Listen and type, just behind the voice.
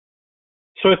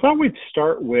So I thought we'd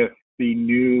start with the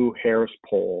new Harris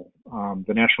poll.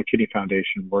 The National Kidney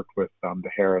Foundation worked with the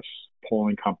Harris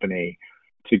polling company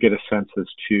to get a sense as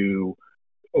to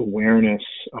awareness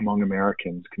among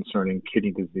Americans concerning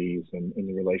kidney disease and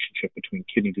the relationship between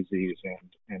kidney disease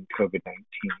and COVID-19.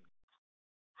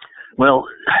 Well,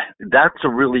 that's a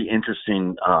really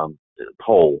interesting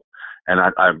poll, and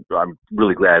I'm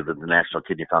really glad that the National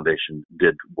Kidney Foundation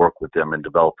did work with them and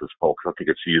develop this poll because I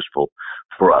think it's useful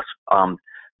for us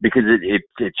because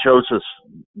it shows us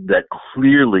that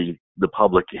clearly the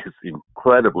public is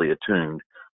incredibly attuned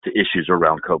to issues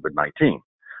around COVID-19.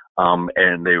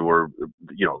 And they were,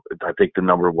 I think the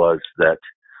number was that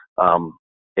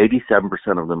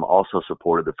 87% of them also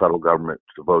supported the federal government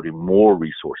devoting more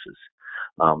resources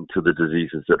to the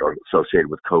diseases that are associated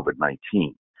with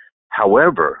COVID-19.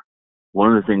 However,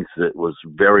 one of the things that was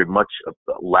very much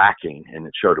lacking, and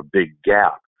it showed a big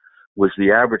gap, was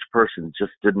the average person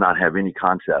just did not have any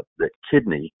concept that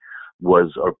kidney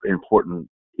was an important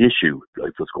issue,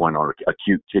 like what's going on,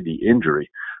 acute kidney injury,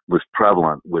 was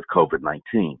prevalent with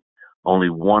COVID-19. Only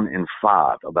 1 in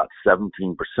 5, about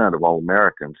 17% of all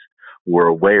Americans, were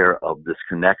aware of this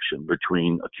connection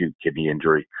between acute kidney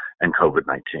injury and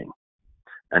COVID-19.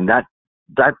 And that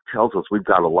tells us we've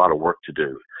got a lot of work to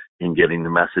do in getting the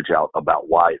message out about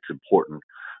why it's important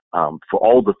for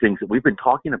all the things that we've been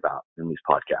talking about in these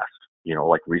podcasts,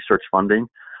 like research funding.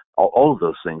 All of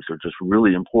those things are just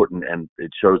really important, and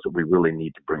it shows that we really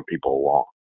need to bring people along.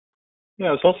 Yeah,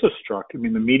 I was also struck. I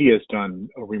mean, the media has done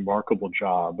a remarkable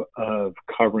job of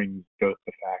covering both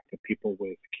the fact that people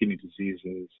with kidney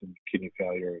diseases and kidney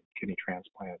failure and kidney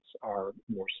transplants are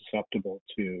more susceptible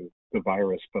to the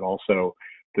virus, but also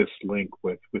this link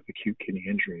with acute kidney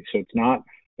injury. So it's not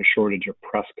a shortage of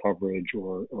press coverage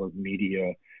or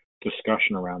media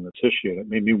discussion around this issue. That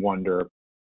made me wonder,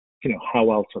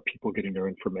 how else are people getting their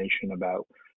information about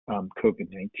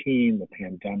COVID-19, the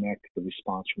pandemic, the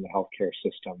response from the healthcare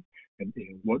system, and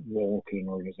what role can an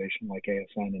organization like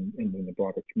ASN and in the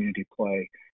broader community play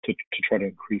to try to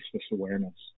increase this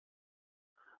awareness?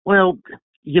 Well,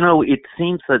 it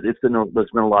seems that there's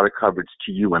been a lot of coverage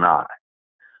to you and I,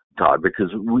 Todd,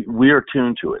 because we are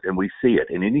tuned to it and we see it.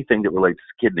 And anything that relates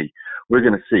to kidney, we're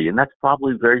going to see. And that's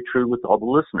probably very true with all the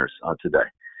listeners today.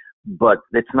 But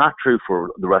it's not true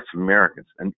for the rest of Americans.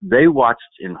 And they watched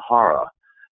in horror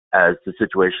as the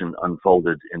situation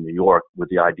unfolded in New York with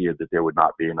the idea that there would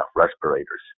not be enough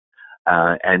respirators.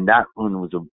 And that one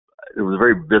was a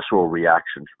very visceral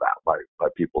reaction to that by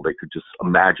people. They could just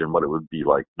imagine what it would be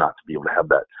like not to be able to have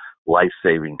that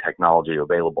life-saving technology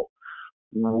available.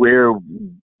 Where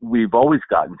we've always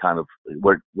gotten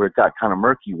where it got kind of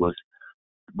murky was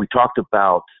we talked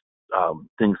about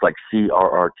things like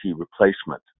CRRT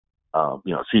replacement,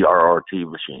 CRRT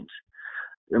machines.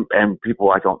 And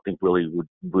people, I don't think really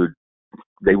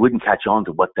they wouldn't catch on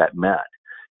to what that meant.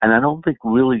 And I don't think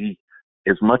really,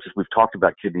 as much as we've talked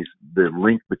about kidneys, the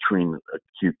link between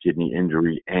acute kidney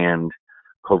injury and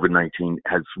COVID-19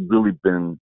 has really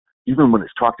been, even when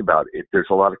it's talked about, there's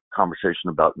a lot of conversation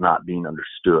about not being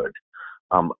understood.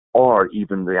 Or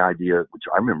even the idea, which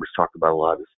I remember talked about a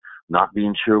lot, is not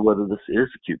being sure whether this is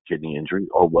acute kidney injury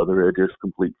or whether it is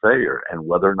complete failure and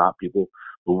whether or not people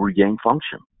will regain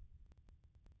function.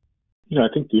 I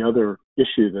think the other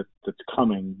issue that's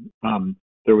coming, I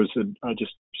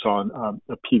just saw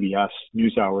a PBS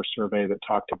NewsHour survey that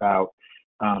talked about,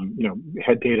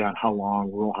 had data on how long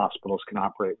rural hospitals can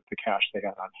operate with the cash they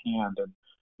had on hand. And,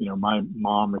 my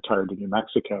mom retired to New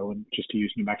Mexico, and just to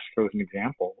use New Mexico as an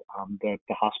example, the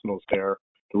hospitals there,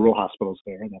 the rural hospitals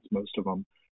there, and that's most of them,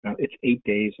 it's 8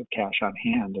 days of cash on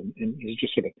hand. And you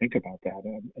just sort of think about that.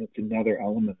 And it's another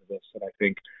element of this that I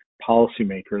think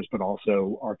policymakers, but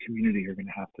also our community are going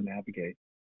to have to navigate.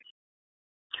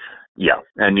 Yeah,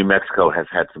 and New Mexico has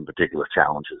had some particular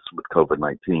challenges with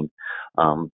COVID-19.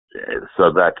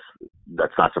 So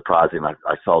that's not surprising.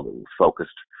 I saw that it was focused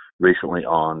recently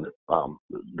on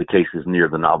the cases near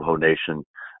the Navajo Nation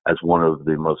as one of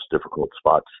the most difficult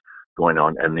spots going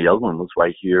on. And the other one was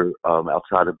right here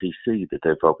outside of D.C. that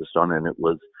they focused on, and it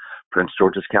was Prince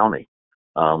George's County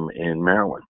in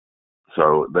Maryland.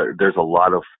 So there's a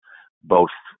lot of both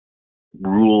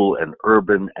rural and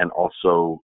urban and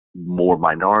also more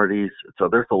minorities. So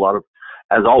there's a lot of,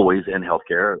 as always in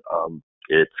healthcare,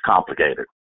 it's complicated.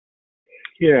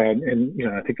 Yeah, and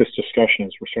I think this discussion,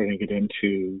 as we're starting to get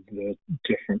into the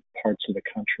different parts of the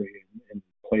country and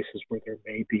places where there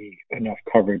may be enough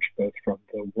coverage, both from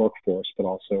the workforce, but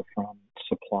also from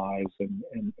supplies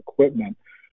and equipment,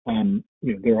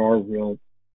 there are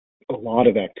a lot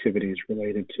of activities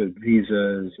related to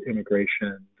visas,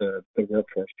 immigration, the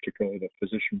workforce, particularly the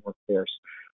physician workforce,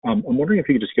 I'm wondering if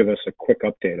you could just give us a quick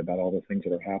update about all the things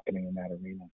that are happening in that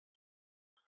arena.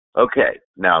 Okay,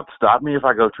 now stop me if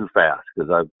I go too fast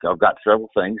because I've got several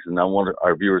things and I want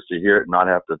our viewers to hear it and not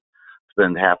have to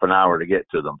spend half an hour to get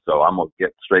to them. So I'm gonna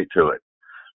get straight to it.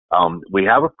 We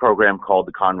have a program called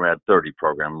the Conrad 30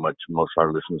 program, which most of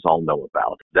our listeners all know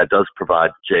about. That does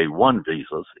provide J1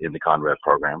 visas in the Conrad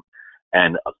program,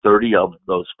 and 30 of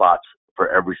those spots for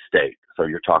every state. So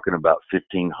you're talking about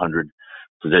 1,500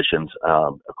 physicians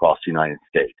across the United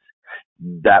States.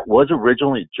 That was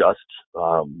originally just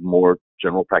more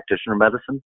general practitioner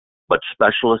medicine, but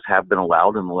specialists have been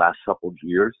allowed in the last couple of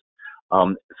years.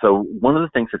 So one of the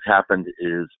things that's happened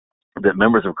is that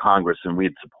members of Congress, and we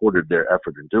had supported their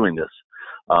effort in doing this,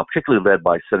 particularly led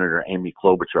by Senator Amy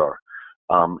Klobuchar,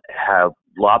 have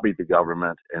lobbied the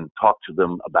government and talked to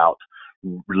them about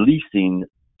releasing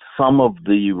some of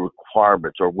the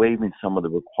requirements or waiving some of the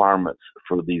requirements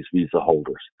for these visa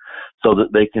holders so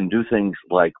that they can do things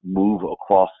like move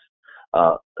across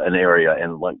an area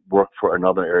and like work for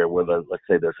another area where let's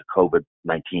say there's a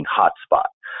COVID-19 hotspot.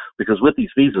 Because with these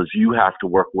visas, you have to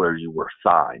work where you were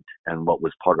assigned and what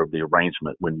was part of the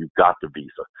arrangement when you got the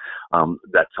visa.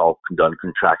 That's all done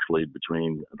contractually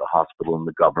between the hospital and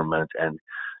the government, and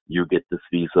you get this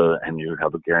visa and you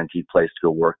have a guaranteed place to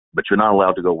go work, but you're not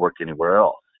allowed to go work anywhere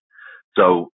else.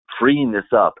 So freeing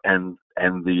this up, and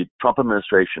the Trump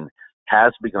administration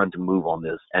has begun to move on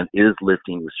this and is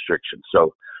lifting restrictions.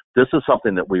 So this is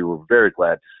something that we were very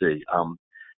glad to see.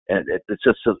 And it's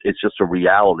just a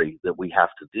reality that we have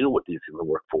to deal with these in the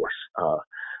workforce.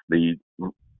 The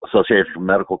Association of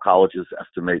Medical Colleges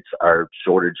estimates our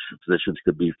shortage of physicians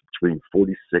could be between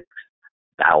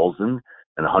 46,000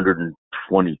 and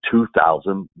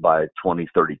 122,000 by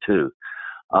 2032.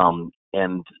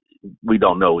 And we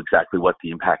don't know exactly what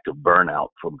the impact of burnout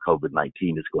from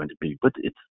COVID-19 is going to be, but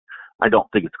I don't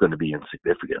think it's going to be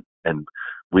insignificant. And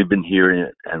we've been hearing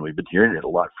it, and we've been hearing it a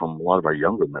lot from a lot of our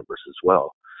younger members as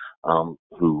well,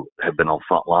 who have been on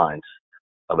front lines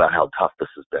about how tough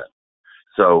this has been.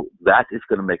 So that is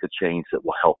going to make a change that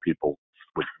will help people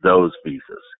with those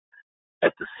visas.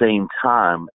 At the same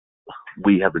time,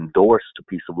 we have endorsed a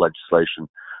piece of legislation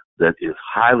that is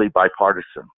highly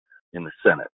bipartisan in the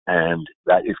Senate, and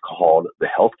that is called the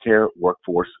Healthcare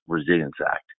Workforce Resilience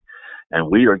Act. And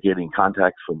we are getting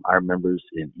contacts from our members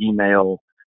in email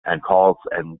and calls,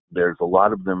 and there's a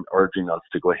lot of them urging us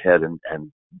to go ahead and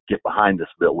get behind this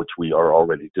bill, which we are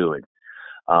already doing.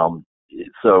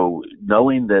 So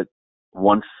knowing that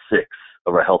 1/6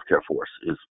 of our healthcare force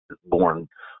is born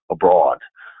abroad,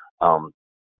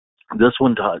 this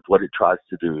one does what it tries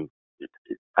to do.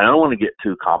 I don't want to get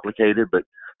too complicated, but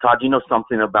Todd, you know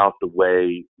something about the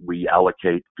way we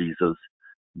allocate visas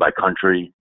by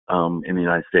country in the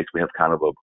United States? We have kind of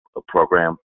a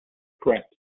program.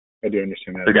 Correct. I do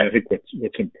understand that. Okay. I think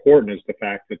what's important is the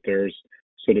fact that there's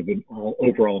sort of an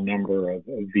overall number of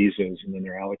visas, and then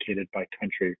they're allocated by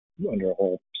country under a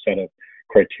whole set of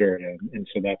criteria. And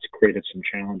so that's created some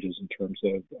challenges in terms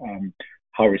of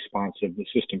how responsive the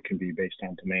system can be based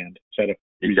on demand. Is that a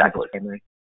Exactly. summary?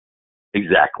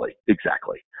 Exactly.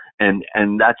 And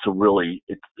that's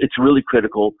it's really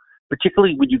critical,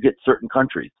 particularly when you get certain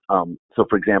countries. So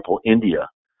for example, India,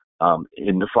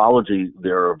 in nephrology,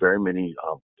 there are very many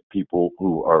people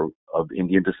who are of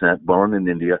Indian descent, born in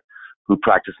India, who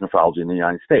practice nephrology in the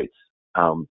United States,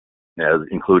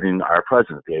 including our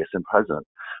president, the ASN president,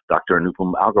 Dr.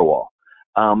 Anupam Agarwal.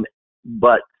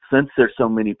 But since there's so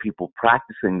many people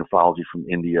practicing nephrology from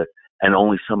India and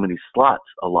only so many slots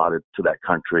allotted to that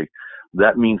country,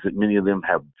 that means that many of them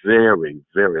have very,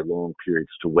 very long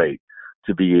periods to wait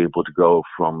to be able to go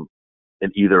from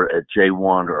either a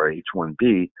J1 or a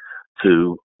H1B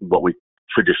to what we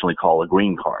traditionally call a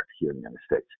green card here in the United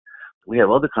States. We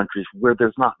have other countries where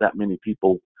there's not that many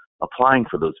people applying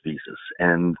for those visas,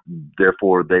 and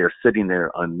therefore they are sitting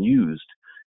there unused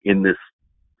in this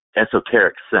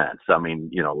esoteric sense. I mean,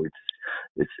 you know,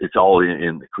 it's all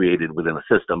created within a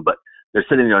system, but they're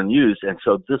sitting there unused. And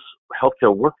so this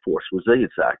Healthcare Workforce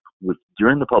Resilience Act,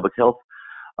 during the public health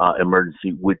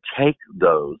emergency, would take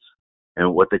those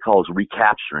and what they call is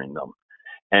recapturing them.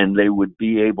 And they would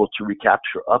be able to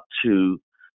recapture up to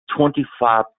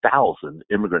 25,000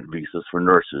 immigrant visas for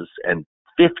nurses and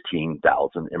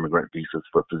 15,000 immigrant visas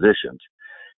for physicians,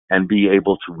 and be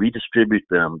able to redistribute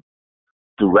them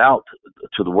throughout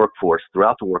the workforce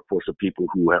of people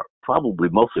who are probably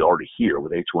mostly already here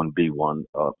with H1B1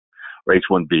 or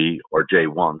H1B or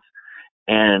J1s,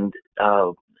 and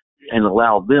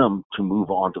allow them to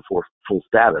move on to full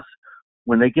status.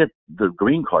 When they get the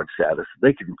green card status,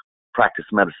 they can practice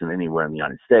medicine anywhere in the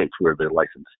United States where their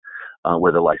license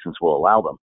will allow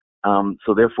them.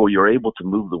 So therefore, you're able to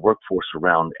move the workforce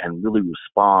around and really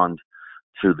respond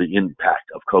to the impact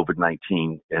of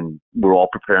COVID-19. And we're all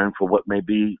preparing for what may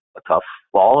be a tough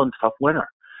fall and tough winter.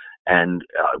 And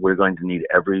we're going to need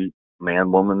every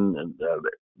man, woman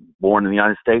born in the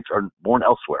United States or born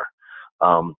elsewhere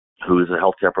who is a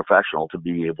healthcare professional to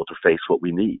be able to face what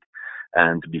we need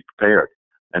and to be prepared.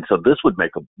 And so this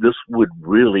would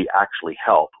really actually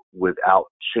help without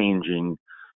changing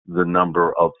the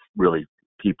number of really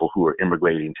people who are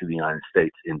immigrating to the United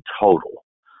States in total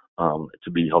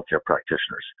to be healthcare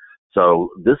practitioners. So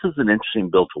this is an interesting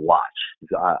bill to watch.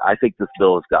 I think this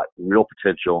bill has got real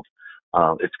potential.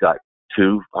 It's got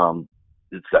two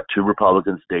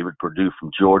Republicans, David Perdue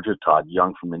from Georgia, Todd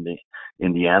Young from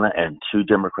Indiana, and two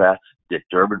Democrats, Dick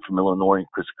Durbin from Illinois, and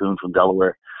Chris Coons from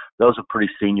Delaware. Those are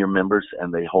pretty senior members,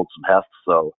 and they hold some heft.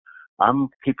 So I'm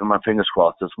keeping my fingers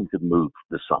crossed this one could move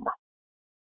this summer.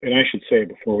 And I should say,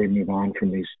 before we move on from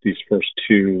these first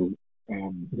two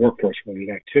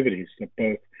workforce-related activities, that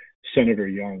both Senator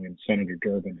Young and Senator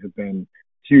Durbin have been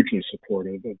hugely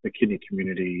supportive of the kidney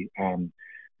community,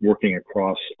 working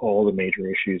across all the major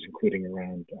issues, including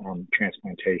around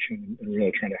transplantation, and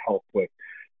really trying to help with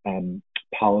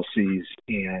policies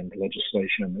and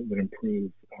legislation that would improve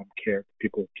care for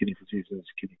people with kidney diseases,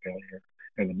 kidney failure,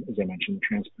 and, as I mentioned, the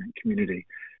transplant community.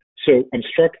 So I'm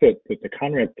struck that the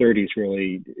Conrad 30 is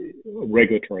really a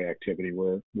regulatory activity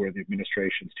where the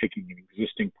administration is taking an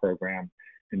existing program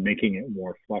and making it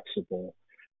more flexible.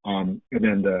 And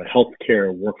then the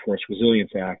Healthcare Workforce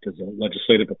Resilience Act is a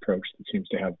legislative approach that seems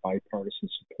to have bipartisan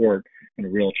support and a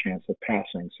real chance of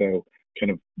passing. So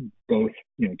kind of both,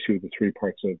 two of the three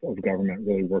parts of government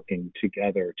really working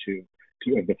together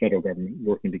of the federal government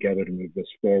working together to move this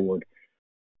forward.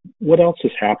 What else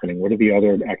is happening? What are the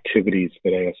other activities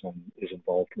that ASN is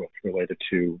involved with related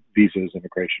to visas,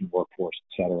 immigration, workforce,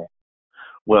 et cetera?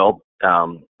 Well,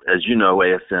 as you know,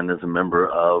 ASN is a member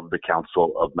of the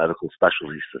Council of Medical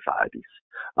Specialty Societies.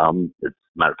 As a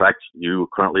matter of fact, you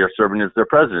currently are serving as their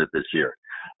president this year.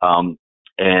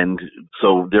 And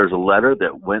so there's a letter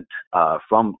that went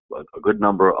from a good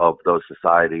number of those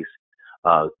societies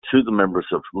to the members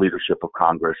of leadership of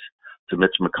Congress, to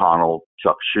Mitch McConnell,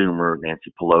 Chuck Schumer,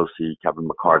 Nancy Pelosi, Kevin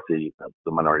McCarthy,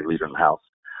 the minority leader in the House.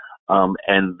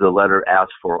 And the letter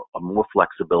asks for more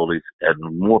flexibility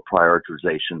and more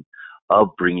prioritization of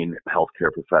bringing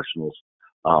healthcare professionals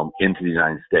into the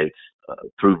United States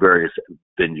through various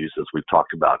venues, as we've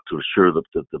talked about, to assure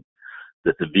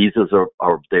that the visas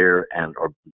are there and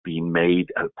are being made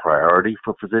a priority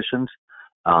for physicians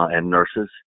and nurses,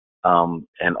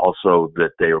 and also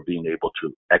that they are being able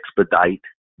to expedite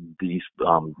these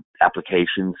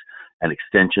applications and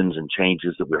extensions and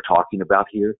changes that we're talking about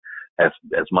here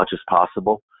as much as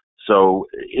possible. So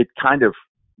it kind of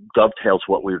dovetails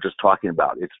what we were just talking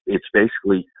about. It's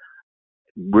basically,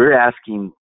 we're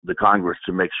asking the Congress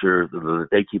to make sure that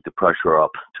they keep the pressure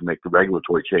up to make the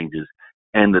regulatory changes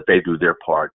and that they do their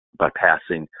part by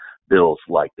passing bills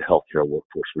like the Healthcare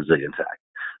Workforce Resilience Act.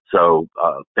 So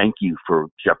thank you for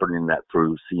shepherding that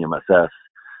through CMSS.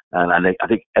 And I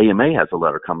think AMA had a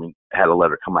letter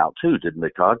come out too, didn't they,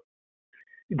 Todd?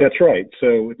 That's right.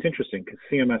 So it's interesting because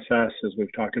CMSS, as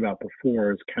we've talked about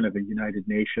before, is kind of a United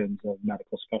Nations of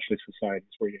medical specialty societies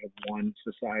where you have one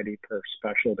society per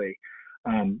specialty.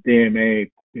 The AMA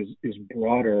is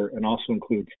broader and also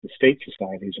includes the state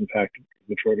societies. In fact,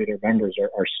 the majority of their members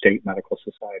are state medical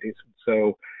societies.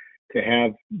 So to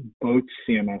have both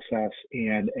CMSS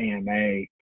and AMA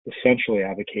essentially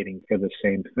advocating for the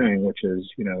same thing, which is,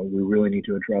 we really need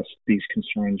to address these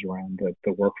concerns around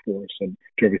the workforce and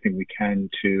do everything we can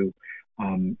to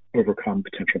overcome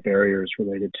potential barriers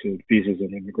related to visas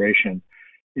and immigration,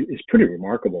 is pretty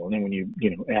remarkable. And then when you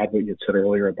add what you said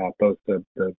earlier about both the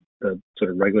sort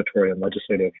of regulatory and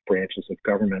legislative branches of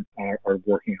government are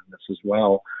working on this as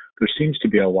well, there seems to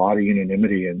be a lot of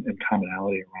unanimity and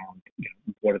commonality around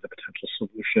what are the potential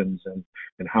solutions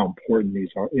and how important these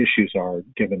issues are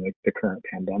given the current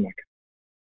pandemic.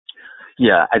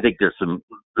 Yeah, I think there's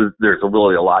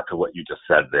really a lot to what you just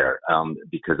said there,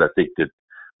 because I think that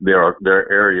there are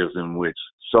areas in which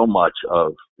so much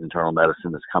of internal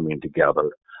medicine is coming together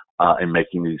and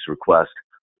making these requests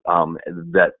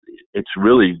that it's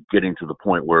really getting to the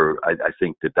point where I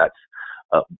think that's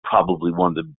probably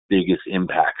one of the biggest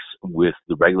impacts with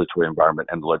the regulatory environment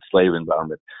and the legislative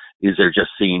environment is they're just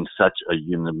seeing such a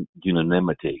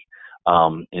unanimity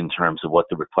in terms of what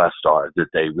the requests are that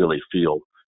they really feel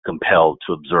compelled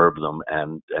to observe them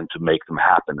and to make them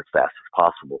happen as fast as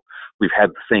possible. We've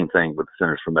had the same thing with the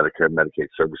Centers for Medicare and Medicaid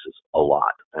Services a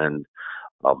lot. And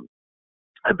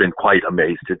I've been quite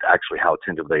amazed at actually how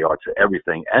attentive they are to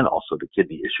everything, and also the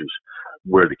kidney issues,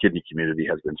 where the kidney community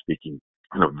has been speaking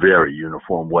in a very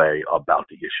uniform way about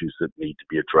the issues that need to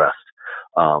be addressed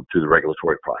through the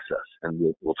regulatory process.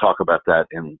 And we'll talk about that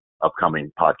in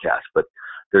upcoming podcasts. But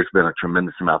there's been a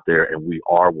tremendous amount there, and we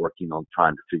are working on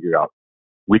trying to figure out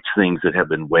which things that have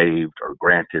been waived or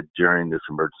granted during this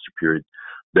emergency period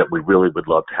that we really would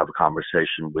love to have a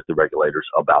conversation with the regulators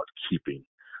about keeping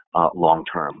long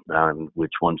term, and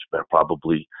which ones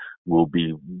probably will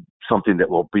be something that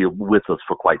will be with us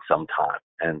for quite some time.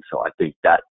 And so I think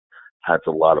that has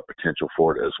a lot of potential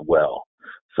for it as well.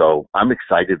 So I'm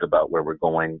excited about where we're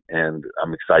going, and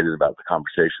I'm excited about the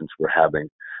conversations we're having.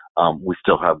 We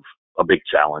still have a big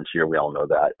challenge here. We all know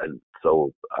that. And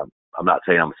so I'm not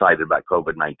saying I'm excited about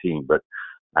COVID-19, but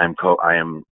I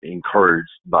am encouraged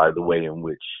by the way in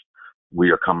which we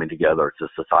are coming together as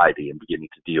a society and beginning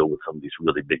to deal with some of these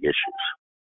really big issues.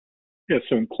 Yeah,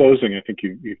 so in closing, I think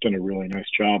you've done a really nice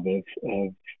job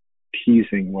of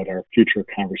teasing what our future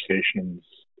conversations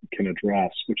can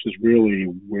address, which is really,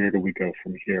 where do we go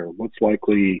from here? What's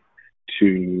likely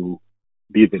to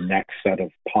be the next set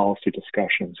of policy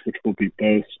discussions, which will be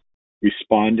both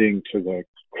responding to the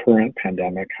current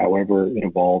pandemic, however it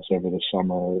evolves over the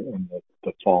summer and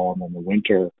the fall and then the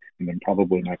winter, and then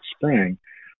probably next spring,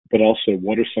 but also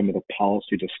what are some of the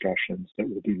policy discussions that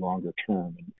will be longer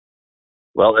term?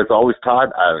 Well, as always, Todd,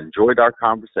 I enjoyed our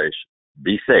conversation.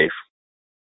 Be safe.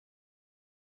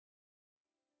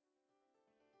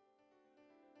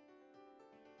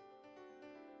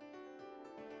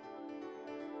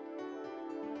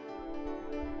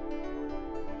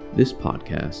 This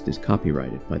podcast is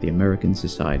copyrighted by the American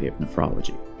Society of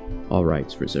Nephrology, all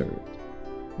rights reserved.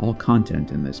 All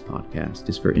content in this podcast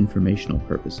is for informational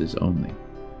purposes only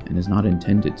and is not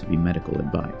intended to be medical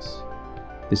advice.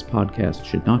 This podcast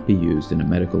should not be used in a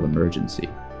medical emergency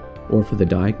or for the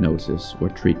diagnosis or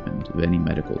treatment of any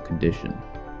medical condition.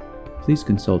 Please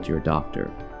consult your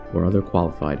doctor or other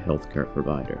qualified healthcare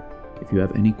provider if you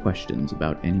have any questions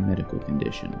about any medical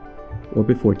condition, or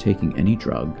before taking any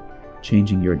drug,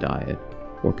 changing your diet,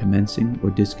 or commencing or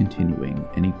discontinuing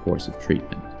any course of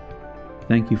treatment.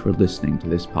 Thank you for listening to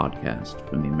this podcast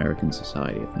from the American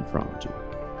Society of Nephrology.